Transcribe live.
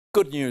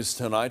Good news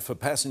tonight for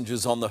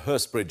passengers on the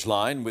Hurstbridge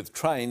line, with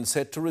trains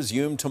set to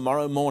resume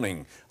tomorrow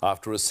morning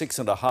after a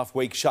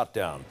 6.5-week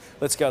shutdown.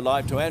 Let's go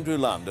live to Andrew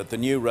Lund at the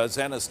new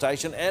Rosanna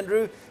station.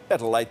 Andrew,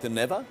 better late than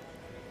never.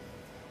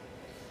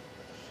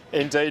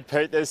 Indeed,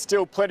 Pete. There's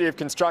still plenty of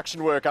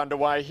construction work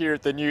underway here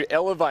at the new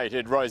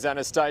elevated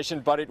Rosanna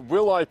station, but it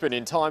will open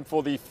in time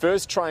for the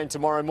first train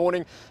tomorrow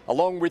morning,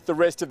 along with the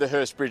rest of the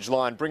Hurstbridge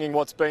line, bringing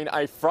what's been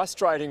a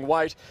frustrating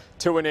wait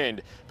to an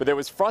end. But there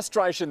was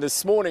frustration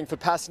this morning for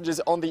passengers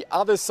on the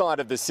other side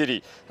of the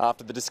city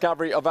after the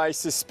discovery of a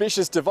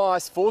suspicious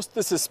device forced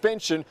the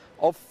suspension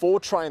of 4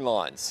 train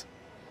lines.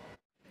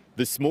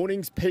 This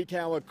morning's peak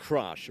hour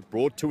crush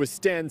brought to a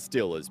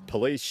standstill as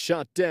police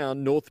shut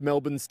down North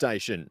Melbourne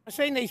Station. I've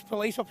seen these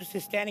police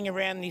officers standing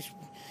around this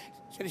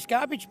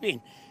garbage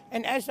bin,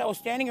 and as they were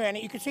standing around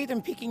it, you could see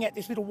them picking at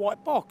this little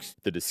white box.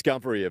 The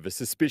discovery of a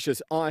suspicious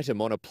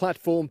item on a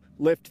platform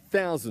left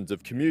thousands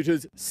of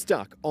commuters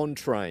stuck on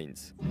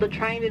trains. The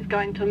train is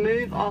going to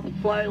move off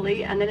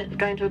slowly and then it's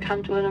going to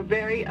come to a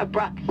very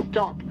abrupt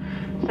stop.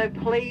 So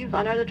please,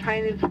 I know the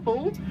train is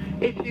full.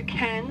 If you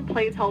can,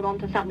 please hold on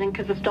to something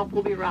because the stop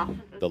will be rough.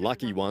 The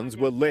lucky ones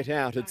were let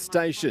out at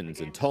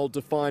stations and told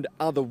to find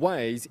other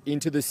ways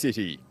into the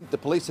city. The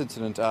police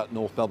incident at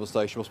North Melbourne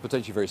Station was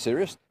potentially very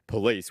serious.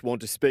 Police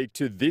want to speak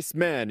to this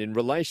man in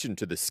relation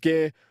to the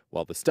scare,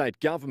 while the state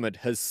government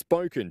has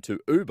spoken to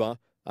Uber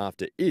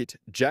after it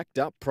jacked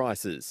up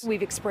prices.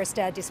 We've expressed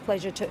our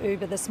displeasure to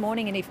Uber this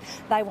morning, and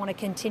if they want to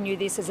continue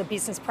this as a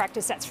business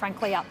practice, that's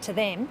frankly up to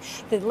them.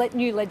 The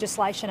new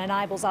legislation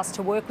enables us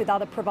to work with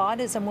other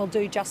providers, and we'll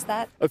do just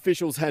that.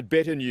 Officials had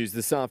better news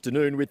this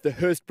afternoon, with the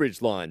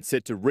Hurstbridge line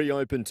set to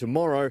reopen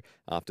tomorrow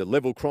after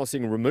level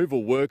crossing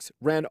removal works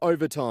ran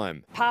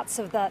overtime. Parts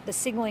of the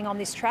signalling on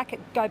this track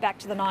go back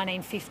to the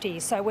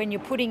 1950s, so when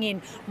you're putting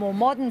in more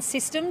modern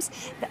systems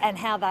and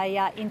how they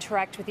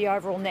interact with the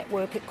overall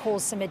network, it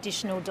caused some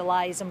additional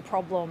delays and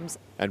problems.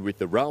 And with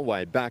the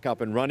railway back up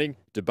and running,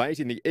 debate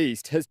in the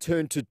east has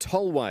turned to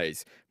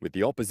tollways, with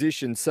the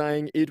opposition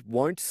saying it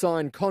won't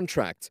sign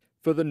contracts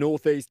for the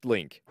North East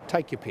link.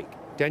 Take your pick.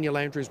 Daniel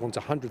Andrews wants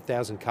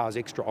 100,000 cars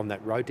extra on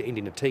that road to end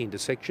in a T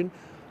intersection.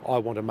 I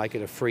want to make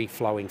it a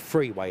free-flowing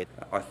freeway.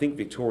 I think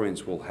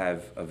Victorians will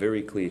have a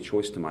very clear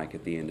choice to make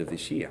at the end of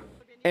this year.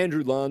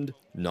 Andrew Lund,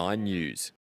 9 News.